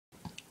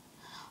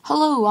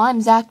Hello,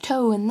 I'm Zach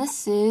Toe, and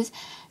this is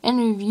an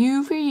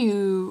review for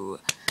you.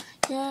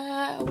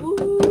 Yeah,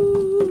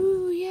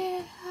 woo,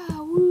 yeah,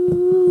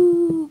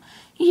 woo,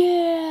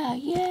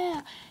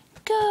 yeah,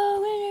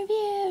 go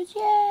interviews,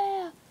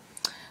 yeah.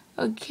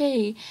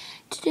 Okay,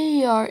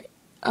 today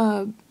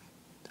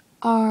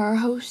our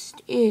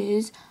host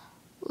is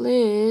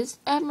Liz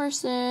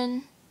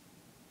Emerson.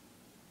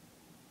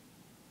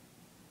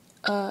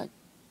 I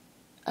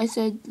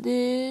said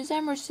Liz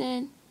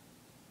Emerson.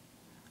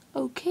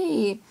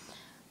 Okay.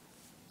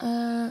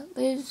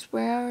 Liz,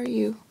 where are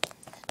you?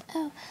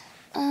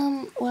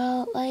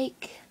 Well,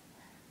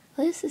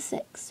 Liz is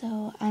sick,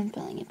 so I'm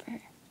filling in for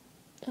her.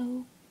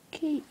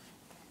 Okay.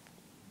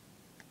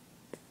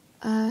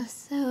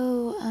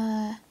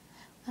 What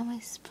am I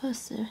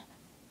supposed to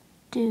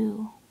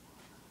do?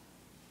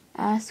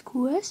 Ask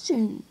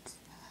questions.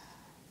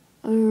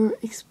 Or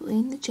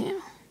explain the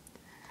channel.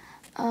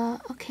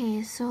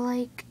 Okay,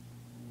 so,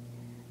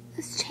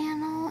 this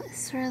channel is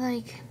sort of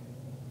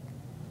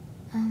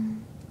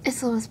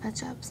it's Lois Pet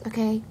Shops,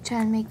 okay?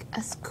 Trying to make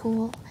us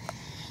cool.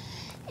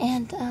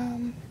 And,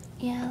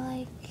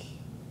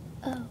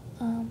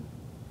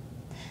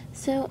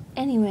 so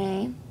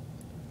anyway,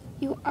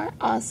 you are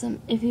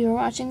awesome if you are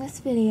watching this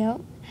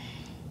video.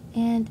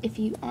 And if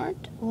you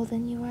aren't, well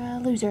then you are a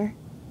loser.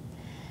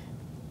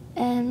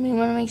 And we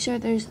want to make sure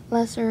there's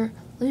lesser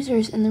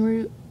losers in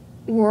the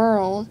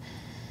world.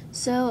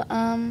 So,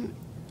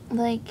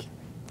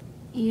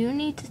 you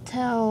need to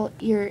tell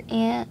your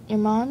aunt, your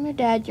mom, your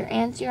dad, your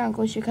aunts, your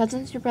uncles, your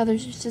cousins, your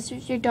brothers, your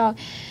sisters, your dog,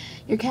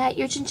 your cat,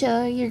 your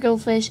chinchilla, your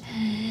goldfish,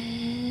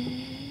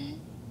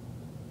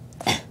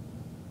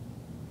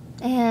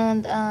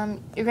 and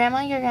your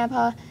grandma, your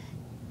grandpa,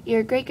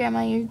 your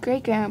great-grandma, your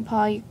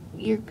great-grandpa,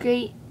 your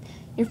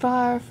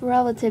far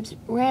relatives,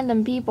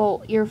 random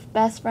people, your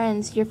best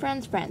friends, your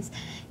friends' friends,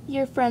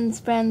 your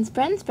friends' friends'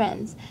 friends'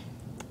 friends,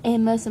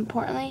 and most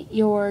importantly,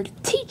 your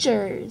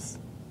teachers.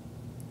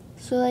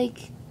 So,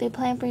 they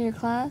plan for your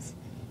class,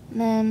 and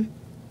then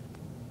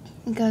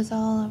it goes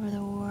all over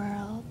the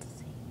world.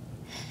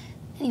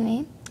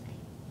 Anyway,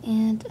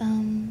 and,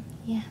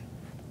 yeah.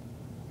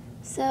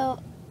 So,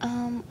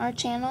 our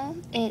channel,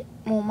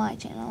 our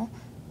channel,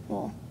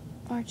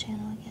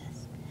 I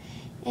guess,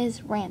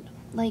 is random.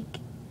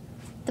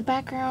 The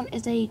background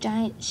is a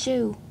giant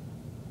shoe.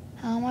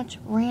 How much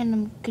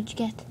random could you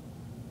get?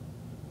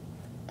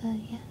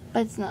 Yeah,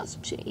 but it's not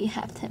some shoe, you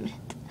have to admit.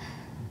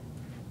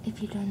 If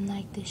you don't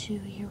like the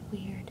shoe, you're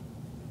weird.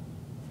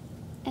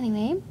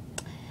 Anyway,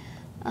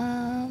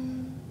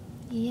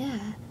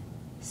 yeah.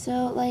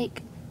 So,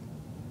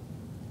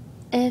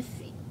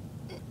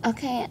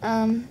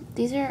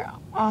 these are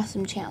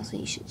awesome channels that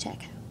you should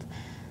check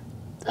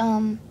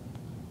out.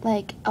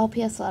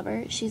 LPS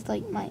Lover, she's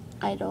my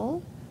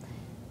idol.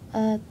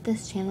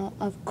 This channel,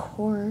 of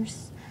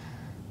course.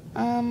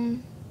 What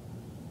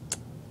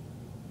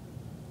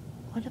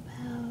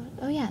about,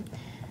 oh yeah,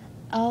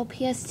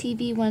 LPS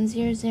TV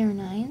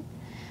 1009.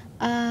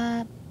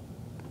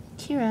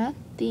 Kira,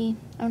 the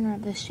owner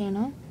of this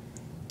channel,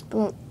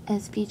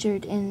 is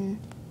featured in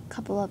a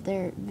couple of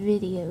their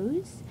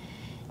videos.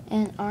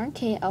 And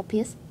RK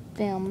LPS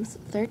Films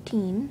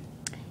 13,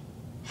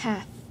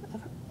 half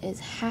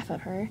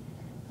of her,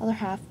 other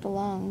half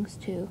belongs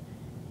to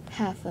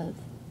half of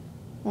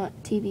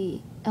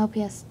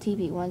LPS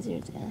TV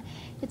 1009.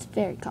 It's a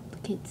very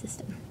complicated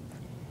system.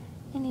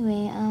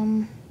 Anyway,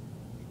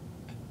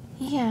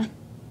 yeah.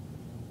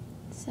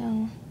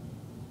 So,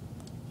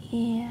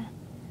 yeah.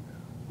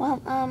 Well,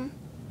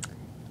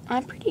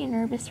 I'm pretty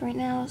nervous right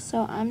now,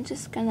 so I'm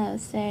just gonna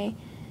say,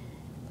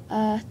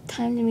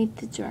 time to meet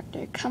the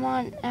director. Come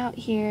on out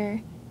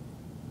here,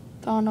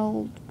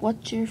 Donald.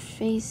 What's your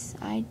face?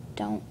 I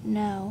don't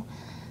know.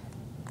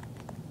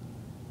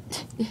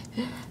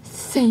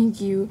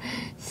 Thank you,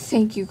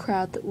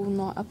 crowd that will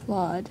not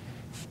applaud.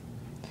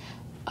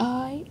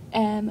 I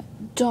am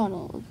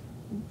Donald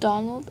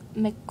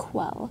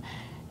McQuell,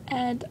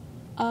 and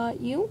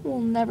you will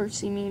never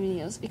see me in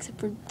videos except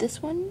for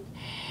this one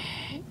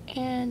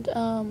and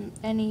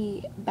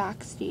any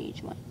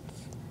backstage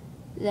ones.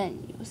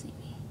 Then you'll see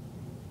me.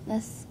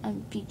 Unless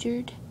I'm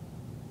featured.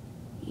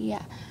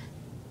 Yeah.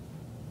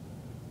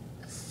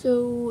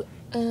 So,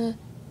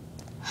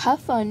 have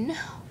fun,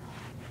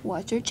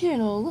 watch our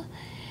channel,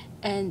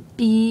 and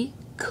be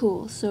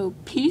cool. So,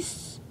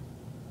 peace.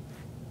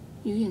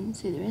 You can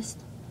say the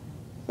rest.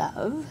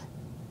 Love.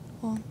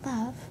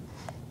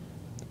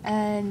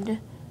 And do you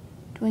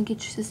want to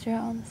get your sister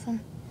out on this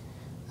one?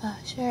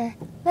 Sure.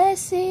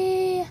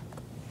 Lissy!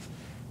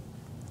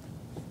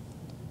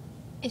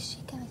 Is she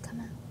gonna come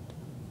out?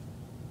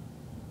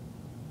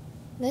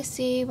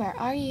 Lissy, where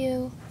are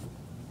you?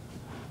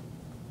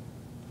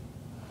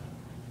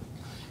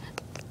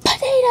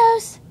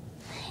 Potatoes!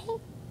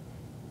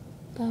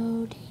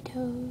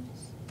 Potatoes.